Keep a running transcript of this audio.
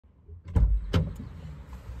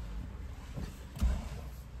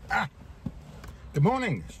Good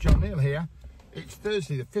morning, it's John Neal here. It's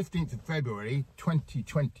Thursday the 15th of February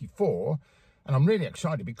 2024 and I'm really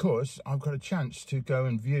excited because I've got a chance to go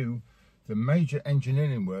and view the major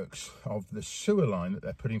engineering works of the sewer line that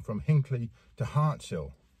they're putting from Hinckley to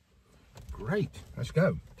Hartshill. Great, let's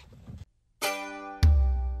go.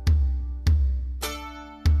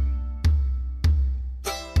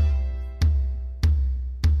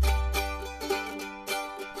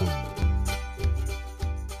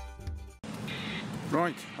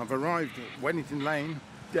 Right, I've arrived at Wennington Lane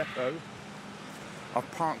depot. I've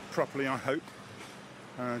parked properly, I hope.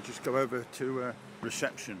 Just go over to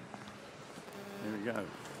reception. Here we go.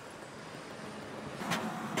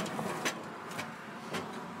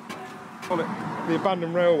 The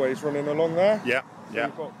abandoned railway's running along there. Yeah, yeah.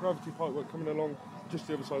 We've got gravity pipework coming along just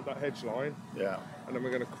the other side of that hedge line. Yeah. And then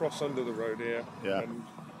we're going to cross under the road here. Yeah. And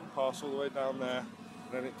pass all the way down there.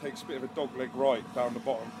 And then it takes a bit of a dogleg right down the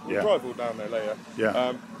bottom. We'll Yeah. drive all down there later.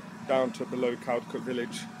 Yeah. Down to below Caldcut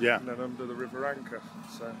village. Yeah. And then under the River Anchor.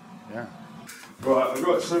 So. Yeah. Right, I've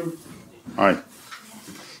got some. Hi.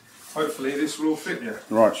 Hopefully this will all fit you.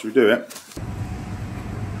 Right, should we do it?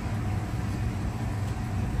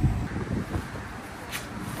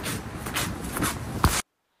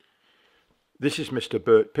 This is Mr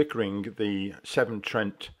Burt Pickering, the Severn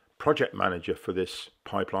Trent project manager for this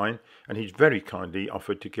pipeline, and he's very kindly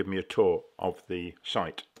offered to give me a tour of the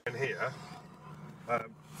site. In here,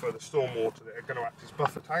 for the stormwater that are going to act as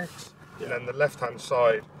buffer tanks, Yeah. and then the left-hand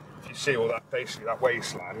side, if you see all that, basically that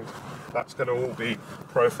wasteland, that's going to all be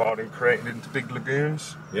profiled and created into big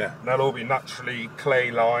lagoons. Yeah. And they'll all be naturally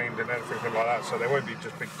clay lined and everything like that, so they won't be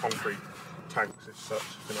just big concrete tanks as such,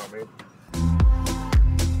 you know what I mean?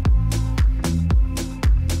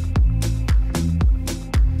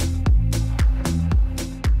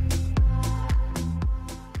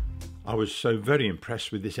 I was so very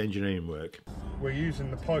impressed with this engineering work. We're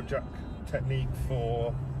using the pipe jack technique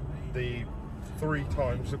for the 3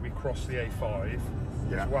 times that we cross the A5,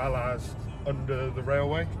 Yeah. as well as under the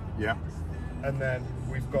railway. Yeah. And then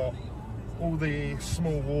we've got all the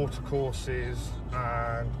small water courses,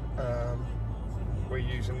 and we're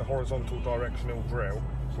using the horizontal directional drill,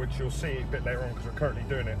 which you'll see a bit later on because we're currently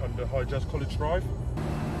doing it under High Jazz College Drive.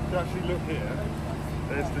 If you actually look here,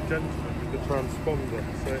 there's the gentleman with the transponder.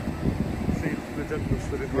 So, see the gentleman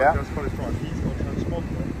stood in High Jazz College Drive, he's got a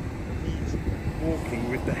transponder, and he's walking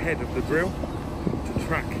with the head of the drill to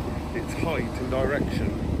track its height and direction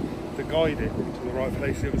to guide it to the right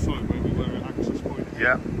place the other side where we were at access point.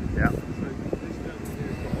 Yeah. Yeah. So this gentleman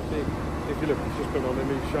here's got a big, if you look, it's just been on a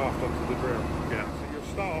new shaft onto the drill. Yeah. So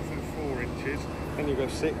you'll start off with 4 inches, then you go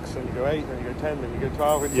 6, then you go 8, then you go 10, then you go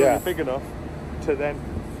 12, until Yeah. you're big enough to then,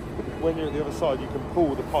 when you're at the other side, you can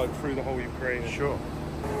pull the pipe through the hole you've created. Sure.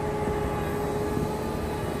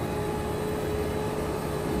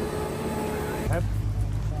 Head.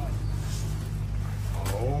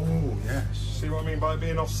 Oh, yes. See what I mean by it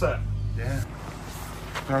being offset? Yeah.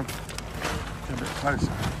 So, get a bit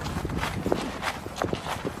closer.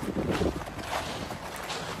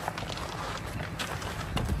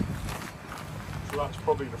 So that's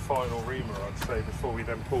probably the final reamer, I'd say, before we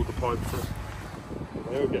then pull the pipe through.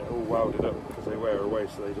 They all get all welded up because they wear away,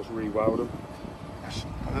 so they just re-weld them.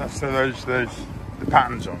 That's the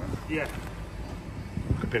patterns on it. Yeah.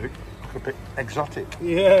 A bit exotic.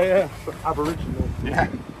 Yeah, but Aboriginal. Yeah.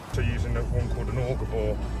 So using one called an auger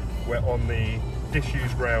bore, we're on the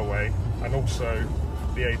disused railway and also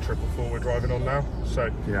the A444 we're driving on now.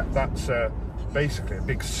 So Yeah. that's basically a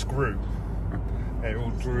big screw. It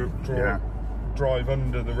will drive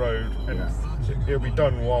under the road, and Yeah. it'll be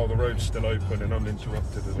done while the road's still open and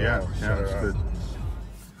uninterrupted as Yeah, well. yeah, So, that's good.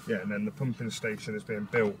 Yeah, and then the pumping station is being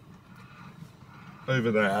built over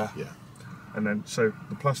there. Yeah. And then, so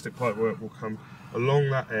the plastic pipe work will come along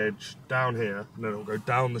that edge, down here, and then it will go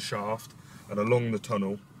down the shaft and along the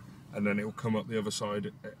tunnel, and then it will come up the other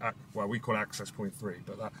side, well, we call it access point 3,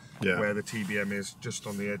 but that where the TBM is, just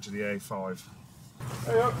on the edge of the A5.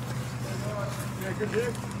 Hey up. Yeah, good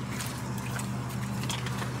view.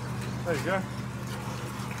 There you go.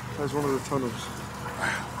 There's one of the tunnels.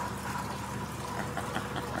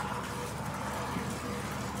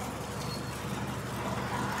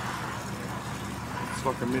 It's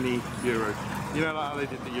like a mini Euro. You know, like how they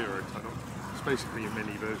did the Euro tunnel? It's basically a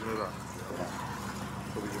mini version of that.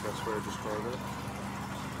 Probably the best way of describing it.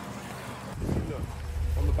 Look,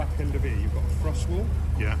 on the back end of here, you've got a thrust wall.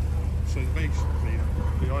 Yeah. So basically,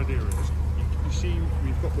 the idea is, you see,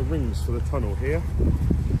 we've got the rings for the tunnel here.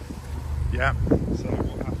 Yeah. So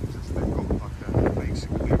what happens is they've got like a basic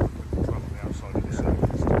loop with the on the outside of the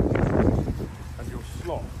surface, and you'll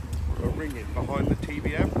slot a ring in behind the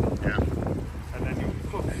TBM.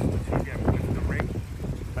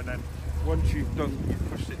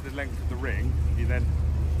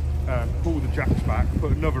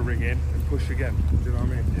 in and push again. Do you know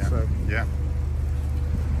what I mean? Yeah. So yeah.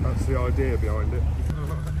 that's the idea behind it.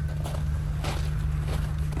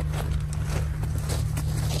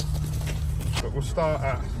 But we'll start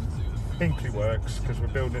at Hinckley Works because we're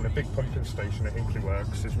building a big pumping station at Hinckley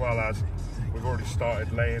Works, as well as we've already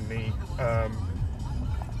started laying the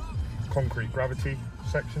concrete gravity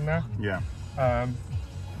section now. Yeah. And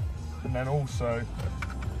then also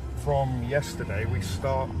from yesterday,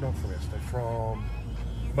 from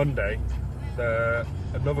Monday,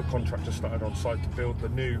 another contractor started on site to build the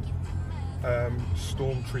new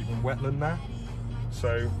storm treatment wetland there.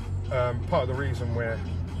 So part of the reason we're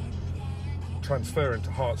transferring to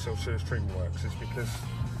Hartshill Sewage Treatment Works is because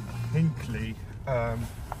Hinckley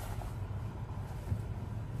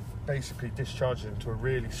basically discharges into a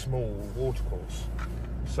really small watercourse.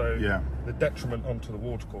 So the detriment onto the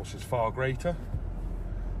watercourse is far greater.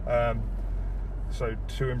 So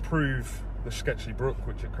to improve the Sketchley Brook,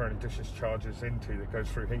 which it currently discharges into, that goes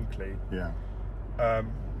through Hinckley,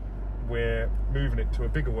 we're moving it to a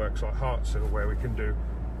bigger works like Hartshill, where we can do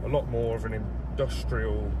a lot more of an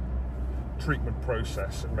industrial treatment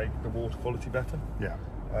process and make the water quality better.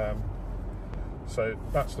 So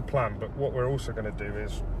that's the plan. But what we're also going to do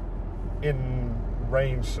is, in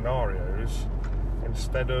rain scenarios,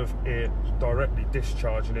 instead of it directly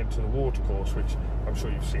discharging into the watercourse, which I'm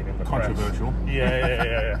sure you've seen in the controversial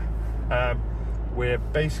press. We're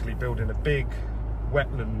basically building a big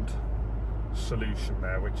wetland solution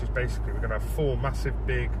there, which is basically we're going to have 4 massive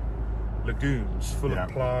big lagoons full of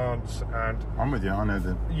plants. And I'm with you, I know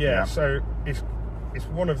that. So it's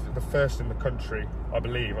one of the first in the country, I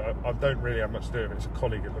believe. I don't really have much to do with it. It's a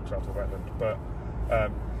colleague that looks after the wetland, but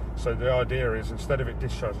so the idea is, instead of it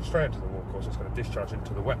discharging straight into the watercourse, it's going to discharge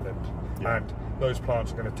into the wetland, and those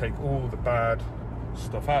plants are going to take all the bad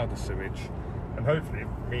stuff out of the sewage, and hopefully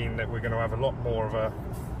mean that we're going to have a lot more of a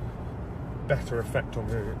better effect on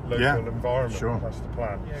the local environment. Sure. That's the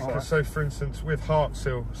plan. So for instance, with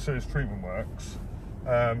Hartshill Sewage Treatment Works,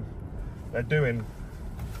 they're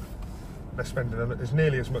spending as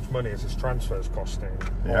nearly as much money as this transfer's costing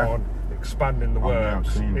on expanding the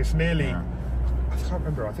works. It's nearly, I can't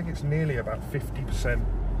remember, I think it's nearly about 50%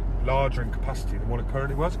 larger in capacity than what it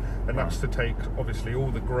currently was, and that's to take obviously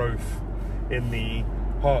all the growth in the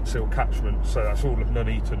Hartshill catchment, so that's all of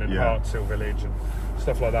Nuneaton and Hartshill village and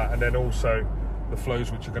stuff like that, and then also the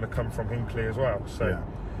flows which are going to come from Hinckley as well. So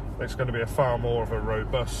it's going to be a far more of a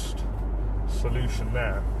robust solution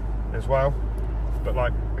there as well. But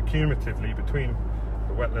like accumulatively, between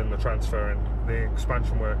the wetland, the transfer and the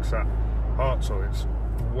expansion works at Hartshill, it's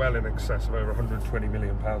well in excess of over £120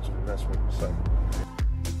 million of investment. So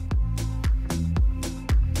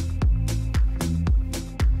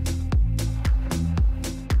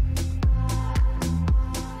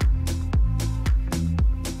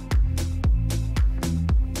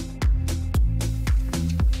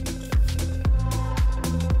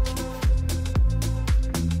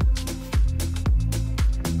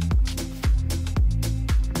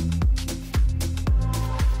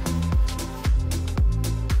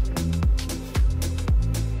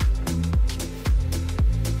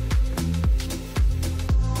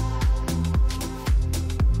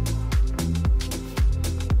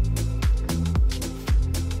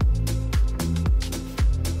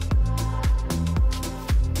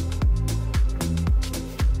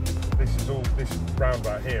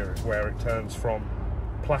roundabout here is where it turns from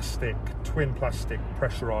twin plastic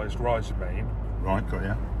pressurised rising main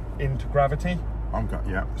into gravity.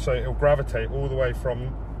 So it'll gravitate all the way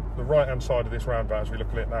from the right hand side of this roundabout, as we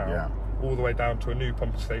look at it now, all the way down to a new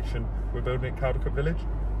pumping station we're building at Caldicott Village.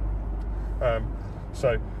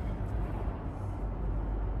 So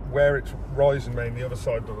where it's rising main, the other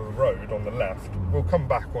side of the road on the left, we'll come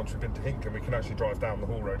back once we've been to Hinckley. We can actually drive down the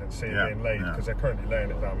Hall Road and see it being laid, because they're currently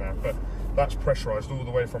laying it down there. But that's pressurised all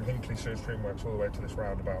the way from Hinckley Sewage Treatment Works all the way to this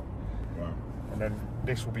roundabout. And then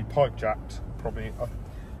this will be pipe jacked, probably,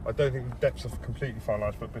 I don't think the depths are completely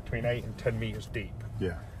finalised, but between 8 and 10 metres deep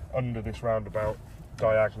under this roundabout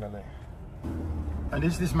diagonally. And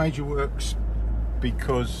is this major works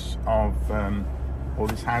because of all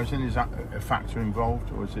this housing? Is that a factor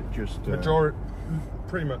involved, or is it just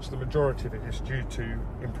pretty much the majority of it is due to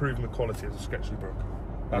improving the quality of the Sketchley Brook.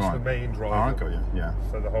 That's the main driver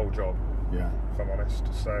for the whole job, if I'm honest.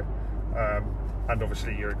 So and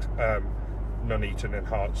obviously your Nuneaton and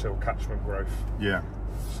Hartshill catchment growth,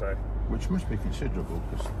 so which must be considerable,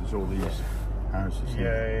 because there's all these houses,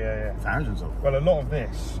 thousands of them. Well, a lot of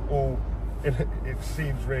this, it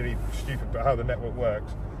seems really stupid, but how the network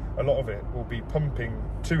works, a lot of it will be pumping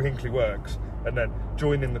to Hinckley Works and then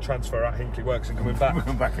joining the transfer at Hinckley Works and coming back.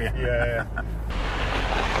 Coming back,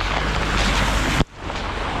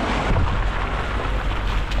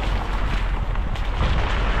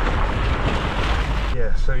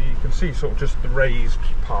 see sort of just the raised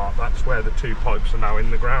part. That's where the 2 pipes are now in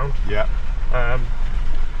the ground. Yeah. I'm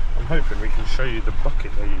hoping we can show you the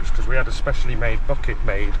bucket they used, because we had a specially made bucket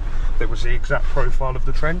made that was the exact profile of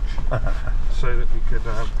the trench, so that we could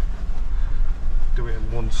do it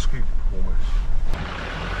in one scoop almost.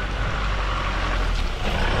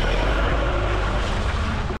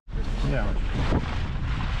 Yeah.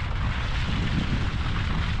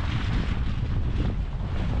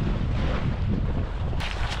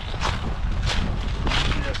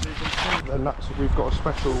 And that's, we've got a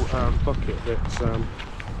special bucket that's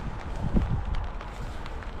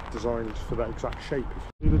designed for that exact shape.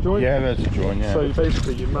 See the joint? Yeah, there's a joint, yeah. So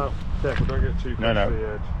basically you mount, careful, don't get too close to the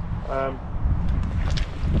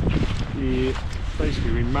edge.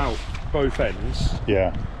 Basically we mount both ends,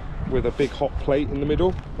 yeah, with a big hot plate in the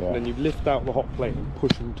middle, yeah. And then you lift out the hot plate and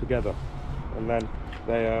push them together, and then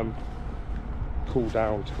they cool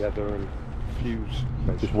down together and fuse.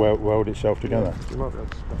 Basically. Just weld itself together. Yeah, you might be able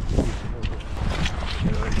to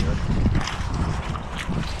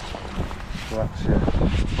so that's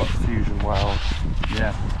like fusion weld.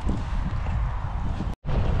 Yeah.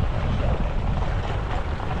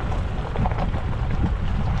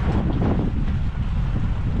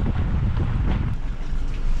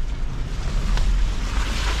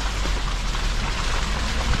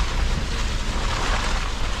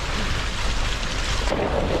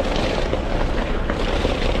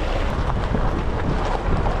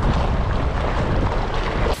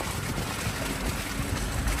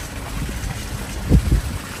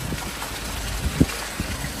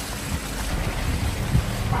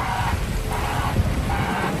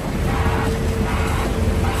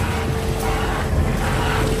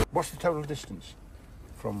 What's the total distance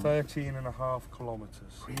from? 13.5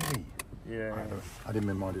 kilometres. Really? Yeah. I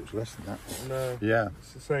didn't mind it was less than that. No. Yeah.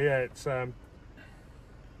 So yeah, it's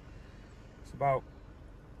about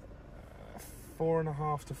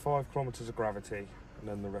 4.5 to 5 kilometres of gravity, and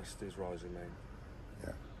then the rest is rising main.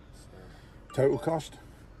 Yeah. So. Total cost?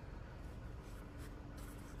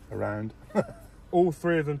 Around? All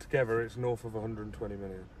 3 of them together, it's north of 120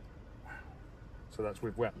 million. So that's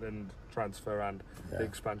with wetland transfer and the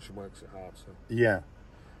expansion works at Hartshill. Yeah.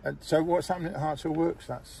 And so what's happening at Hartshill Works?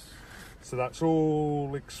 So that's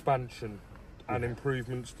all expansion and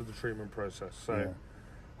improvements to the treatment process. So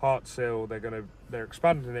Hartshill, they're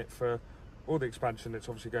expanding it for all the expansion that's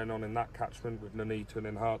obviously going on in that catchment with Nuneaton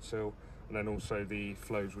and Hartshill, and then also the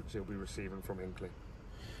flows which they'll be receiving from Hinckley.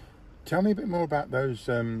 Tell me a bit more about those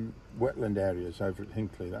wetland areas over at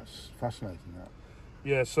Hinckley. That's fascinating. That.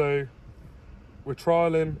 Yeah, so we're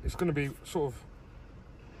trialling. It's going to be sort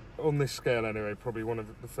of on this scale anyway, probably one of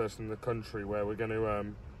the first in the country where we're going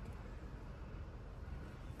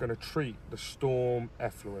to treat the storm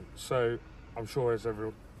effluent. So I'm sure, as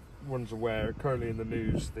everyone's aware, currently in the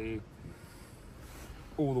news,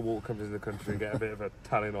 all the water companies in the country get a bit of a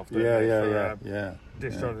telling off.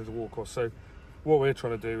 Discharge into water course. So what we're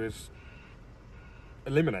trying to do is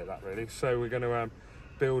eliminate that, really. So we're going to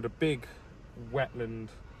build a big wetland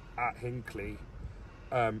at Hinckley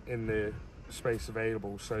in the space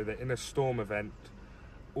available, so that in a storm event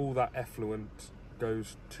all that effluent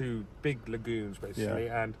goes to big lagoons basically,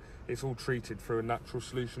 and it's all treated through a natural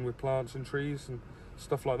solution with plants and trees and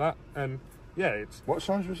stuff like that. And yeah, it's, what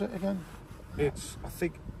size was it again? It's, I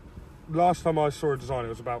think last time I saw a design it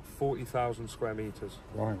was about 40,000 square meters.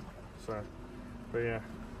 Right. So but yeah,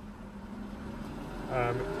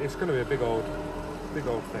 it's going to be a big old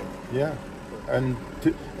thing. Yeah. And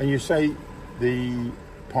you say the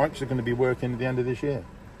pipes are going to be working at the end of this year?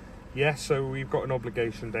 Yeah, so we've got an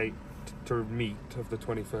obligation date to meet of the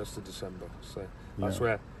 21st of December. So that's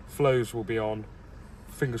where flows will be on,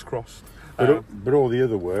 fingers crossed. But all the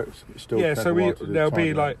other works still. Yeah, so there'll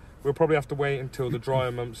be like, we'll probably have to wait until the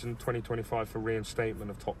drier months in 2025 for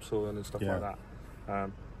reinstatement of topsoil and stuff like that.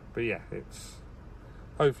 But yeah, it's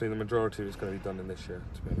hopefully the majority of it's going to be done in this year,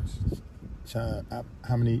 to be honest. So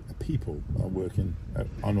how many people are working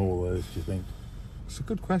on all those, do you think? It's a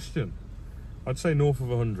good question. I'd say north of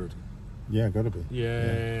 100. Yeah, got to be.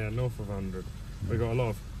 Yeah, north of 100. We've got a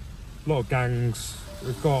lot of gangs.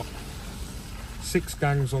 We've got 6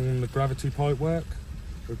 gangs on the gravity pipe work.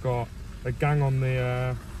 We've got a gang on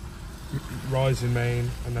the rising main,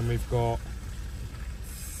 and then we've got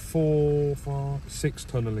 6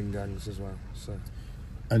 tunnelling gangs as well. So.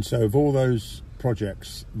 And so of all those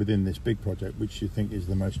projects within this big project, which do you think is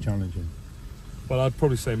the most challenging? Well, I'd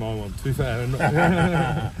probably say my one, to be fair.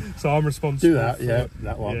 So I'm responsible. Do that,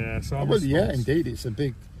 that one. Yeah, so I'm responsible. Yeah, indeed, it's a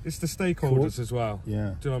big. It's the stakeholders as well. Yeah. Do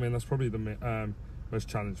you know what I mean? That's probably the most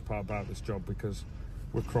challenging part about this job, because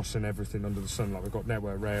we're crossing everything under the sun. Like, we've got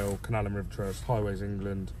Network Rail, Canal and River Trust, Highways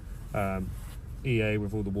England, EA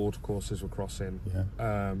with all the watercourses we're crossing.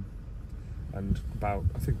 Yeah. And about,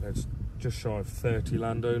 I think there's just shy of 30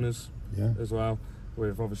 landowners as well.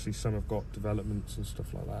 With obviously some have got developments and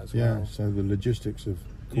stuff like that as well. Yeah, so the logistics of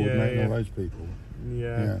coordinating all those people.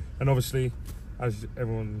 Yeah. And obviously, as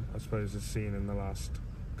everyone I suppose has seen in the last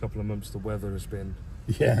couple of months, the weather has been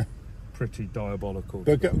pretty diabolical.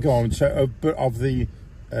 But go on. So, but of the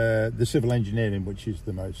civil engineering, which is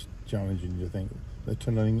the most challenging, do you think, the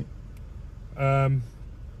tunnelling?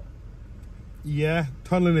 Yeah,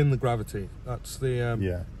 tunnelling the gravity. That's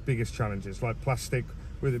the biggest challenge. It's like plastic,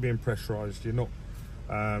 with it being pressurised. You're not,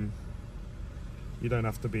 you don't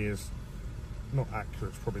have to be as, not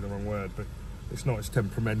accurate. It's probably the wrong word, but it's not as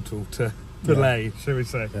temperamental to lay, shall we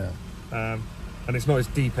say? Yeah. And it's not as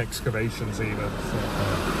deep excavations either. So,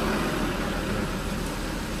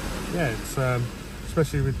 yeah, it's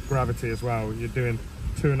especially with gravity as well. You're doing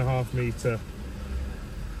 2.5 metre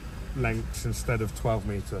lengths instead of 12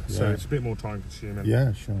 metre, so it's a bit more time consuming.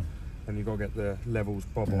 Yeah, sure. And you've got to get the levels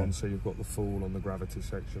bob on, so you've got the fall on the gravity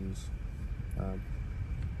sections.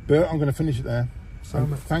 Bert, I'm going to finish it there.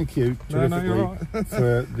 Thank you terrifically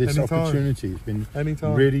for this opportunity. It's been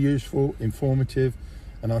really useful, informative,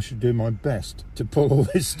 and I should do my best to pull all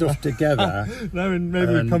this stuff together. And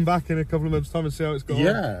maybe we'll come back in a couple of months' time and see how it's gone.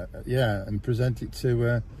 Yeah, and present it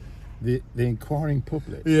to the inquiring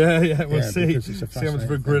public. We'll see. See how much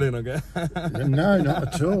of a grilling I get. No,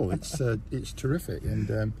 not at all. It's terrific,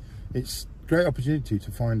 and it's a great opportunity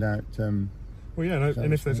to find out. And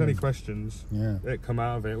if there's any questions that come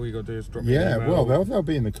out of it, all you got to do is drop me an email. Well, they'll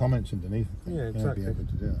be in the comments underneath. Yeah, exactly. Be able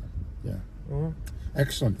to do that. Yeah. All right.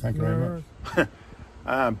 Excellent. Thank you very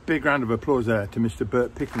much. Big round of applause there to Mr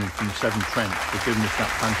Burt Pickering from Severn Trent for giving us that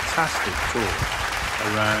fantastic tour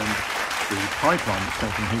around the pipeline that's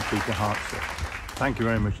going from Hinckley to Hartshill. Thank you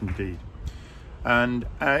very much indeed. And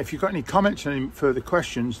if you've got any comments and any further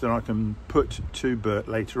questions that I can put to Bert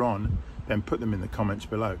later on, then put them in the comments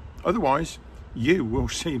below. Otherwise, you will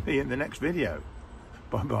see me in the next video.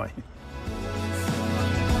 Bye bye.